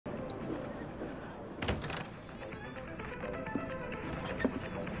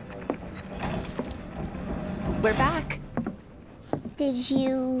We're back. Did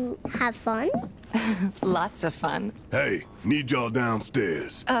you have fun? Lots of fun. Hey, need y'all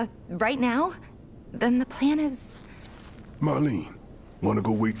downstairs. Right now? Then the plan is... Marlene, wanna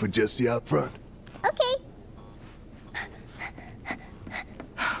go wait for Jesse out front? Okay.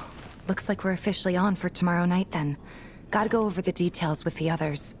 Looks like we're officially on for tomorrow night then. Gotta go over the details with the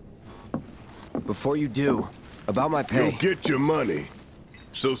others. Before you do, about my pay... You'll get your money.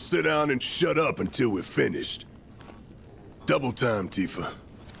 So sit down and shut up until we're finished. Double time, Tifa.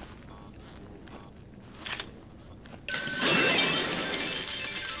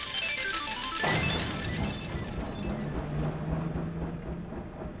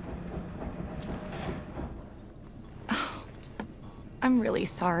 I'm really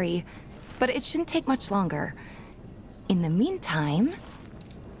sorry, but it shouldn't take much longer. In the meantime...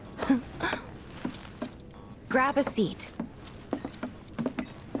 grab a seat.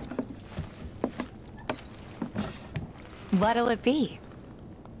 What'll it be?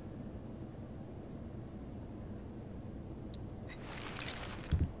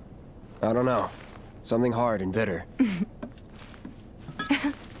 I don't know. Something hard and bitter.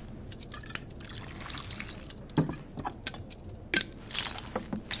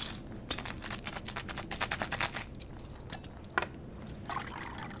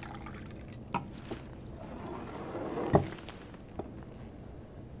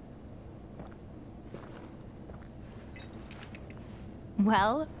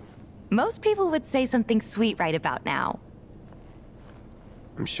 Well, most people would say something sweet right about now.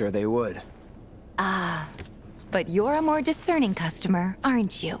 I'm sure they would. But you're a more discerning customer,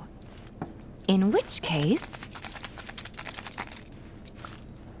 aren't you? In which case...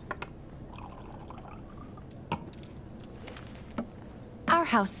 our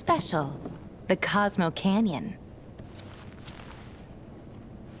house special, the Cosmo Canyon.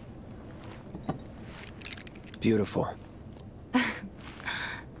 Beautiful.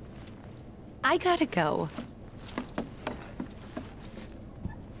 I gotta go.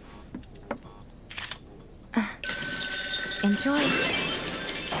 Enjoy.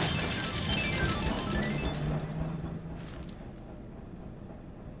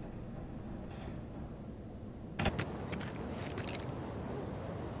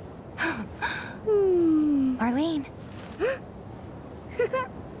 Marlene.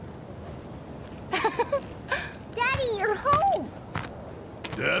 Daddy, you're home!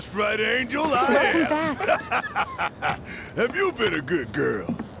 That's right, Angel, I Welcome am. back. Have you been a good girl?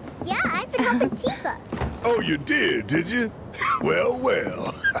 Yeah, I've been helping Tifa. Oh, you did you? Well,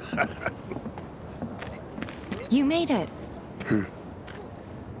 well. You made it.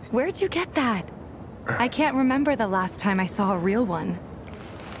 Where'd you get that? I can't remember the last time I saw a real one.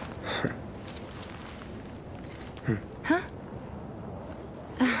 Huh?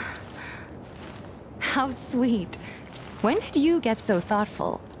 How sweet. When did you get so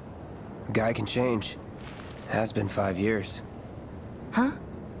thoughtful? A guy can change. Has been 5 years. Huh?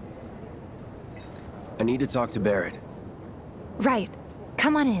 I need to talk to Barrett. Right.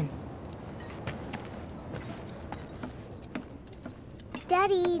 Come on in.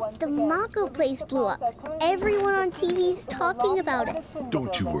 Daddy, the Mako place blew up. Everyone on TV's talking about it.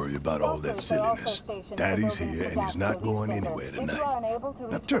 Don't you worry about all that silliness. Daddy's here and he's not going anywhere tonight.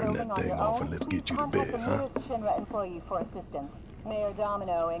 Now turn that thing off and let's get you to bed, huh?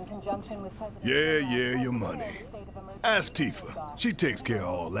 Yeah, your money. Ask Tifa. She takes care of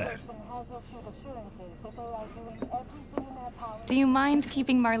all that. Do you mind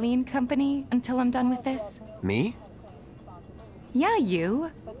keeping Marlene company until I'm done with this? Me? Yeah,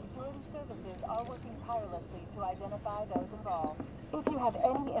 you. If you have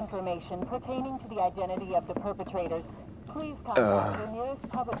any information pertaining to the identity of the perpetrators, please contact your nearest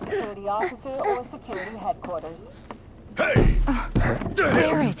public security officer or security headquarters. Hey! The hell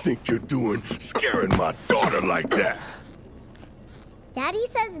you Barrett. think you're doing, scaring my daughter like that? Daddy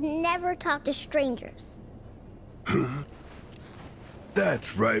says never talk to strangers.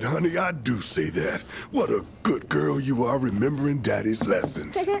 That's right, honey, I do say that. What a good girl you are remembering Daddy's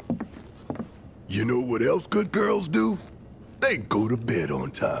lessons. You know what else good girls do? They go to bed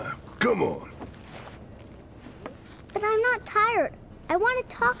on time. Come on. But I'm not tired. I want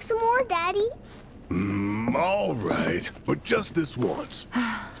to talk some more, Daddy. All right, but just this once.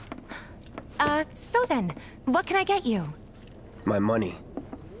 So then, what can I get you? My money.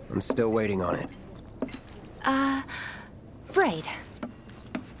 I'm still waiting on it. Right.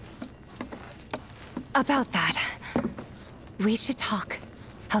 About that, we should talk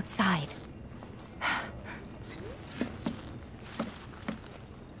outside.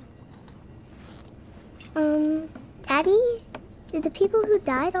 Daddy? Did the people who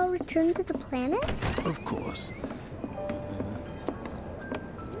died all return to the planet? Of course.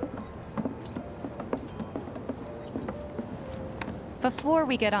 Before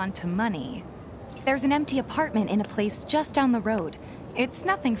we get on to money, there's an empty apartment in a place just down the road. It's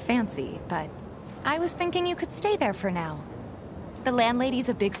nothing fancy, but I was thinking you could stay there for now. The landlady's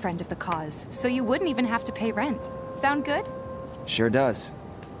a big friend of the cause, so you wouldn't even have to pay rent. Sound good? Sure does.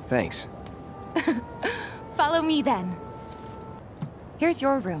 Thanks. Follow me then. Here's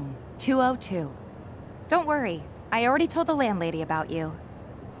your room, 202. Don't worry, I already told the landlady about you.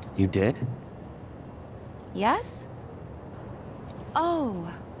 You did? Yes?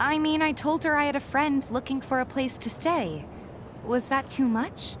 Oh, I mean, I told her I had a friend looking for a place to stay. Was that too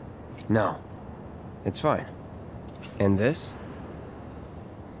much? No. It's fine. And this?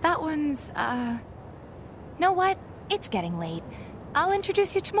 That one's, know what? It's getting late. I'll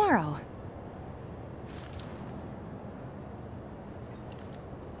introduce you tomorrow.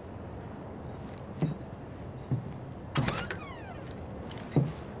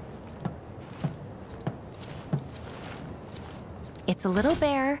 It's a little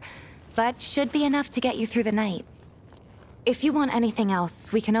bare, but should be enough to get you through the night. If you want anything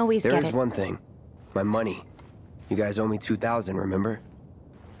else, we can always get it. There is one thing. My money. You guys owe me 2,000, remember?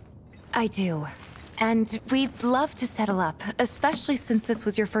 I do. And we'd love to settle up, especially since this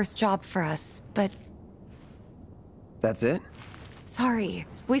was your first job for us, but... That's it? Sorry.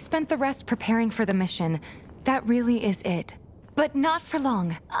 We spent the rest preparing for the mission. That really is it. But not for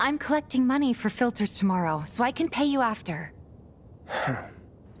long. I'm collecting money for filters tomorrow, so I can pay you after.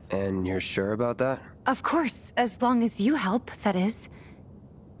 And you're sure about that? Of course, as long as you help, that is.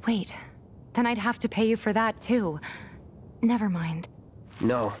 Wait, then I'd have to pay you for that too. Never mind.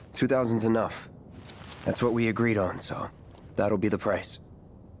 No, 2,000's enough. That's what we agreed on, so that'll be the price.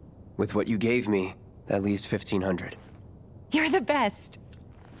 With what you gave me, that leaves 1,500. You're the best.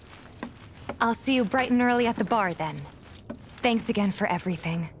 I'll see you bright and early at the bar then. Thanks again for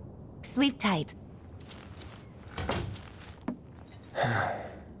everything. Sleep tight.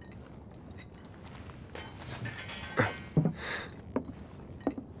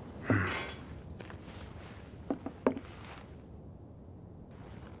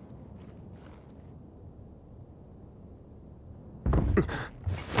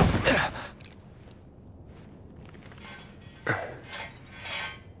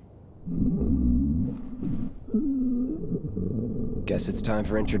 Guess it's time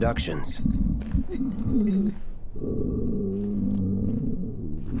for introductions.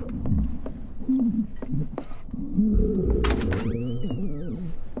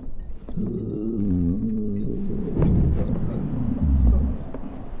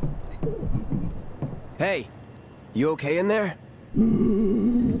 Hey, you okay in there?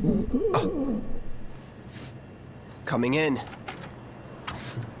 Oh. Coming in.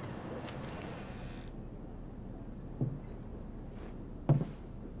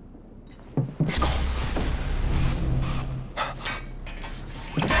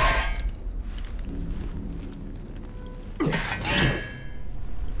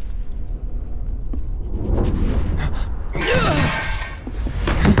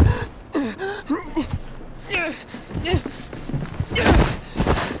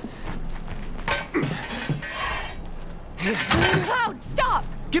 Cloud, stop!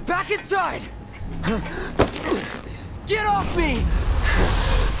 Get back inside! Get off me!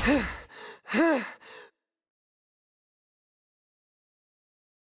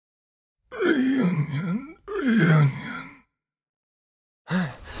 Reunion.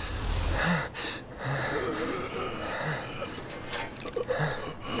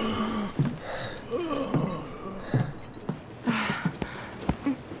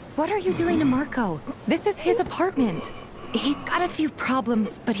 What are you doing to Marco? This is his apartment. He's got a few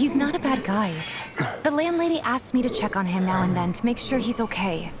problems, but he's not a bad guy. The landlady asked me to check on him now and then to make sure he's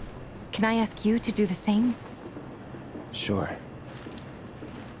okay. Can I ask you to do the same? Sure.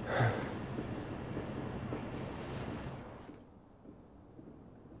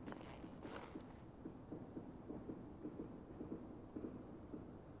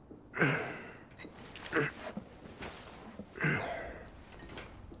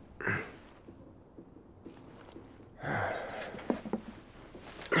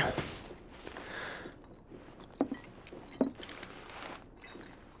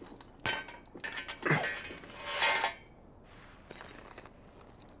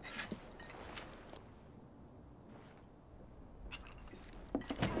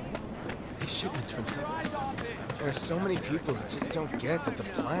 Shipments from there are so many people who just don't get that the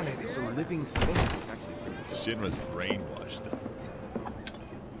planet is a living thing. Shinra's brainwashed them.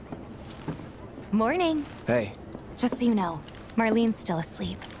 Morning. Hey, Just so you know, Marlene's still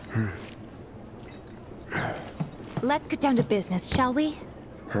asleep. Let's get down to business, shall we?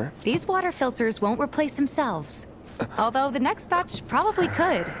 Huh? These water filters won't replace themselves. Although the next batch probably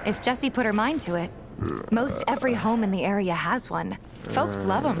could, if Jessie put her mind to it. Most every home in the area has one. Folks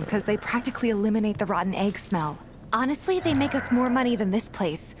love them because they practically eliminate the rotten egg smell. Honestly, they make us more money than this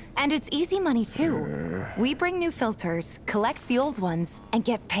place. And it's easy money, too. We bring new filters, collect the old ones, and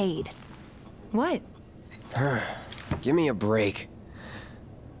get paid. What? Give me a break.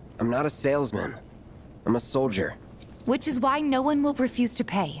 I'm not a salesman. I'm a soldier. Which is why no one will refuse to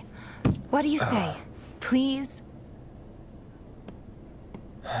pay. What do you say? Please?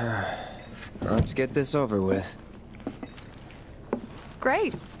 Let's get this over with.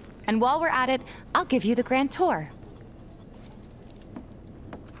 Great. And while we're at it, I'll give you the grand tour.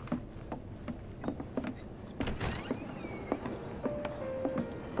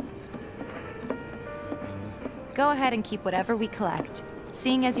 Go ahead and keep whatever we collect.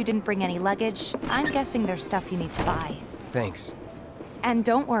 Seeing as you didn't bring any luggage, I'm guessing there's stuff you need to buy. Thanks. And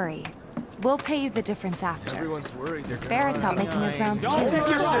don't worry. We'll pay you the difference after. Everyone's worried they're gonna Barrett's out making his rounds too.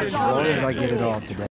 As long as I get it all today.